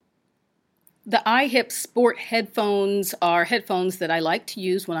The iHip Sport headphones are headphones that I like to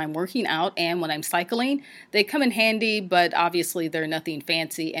use when I'm working out and when I'm cycling. They come in handy, but obviously they're nothing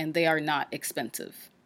fancy and they are not expensive.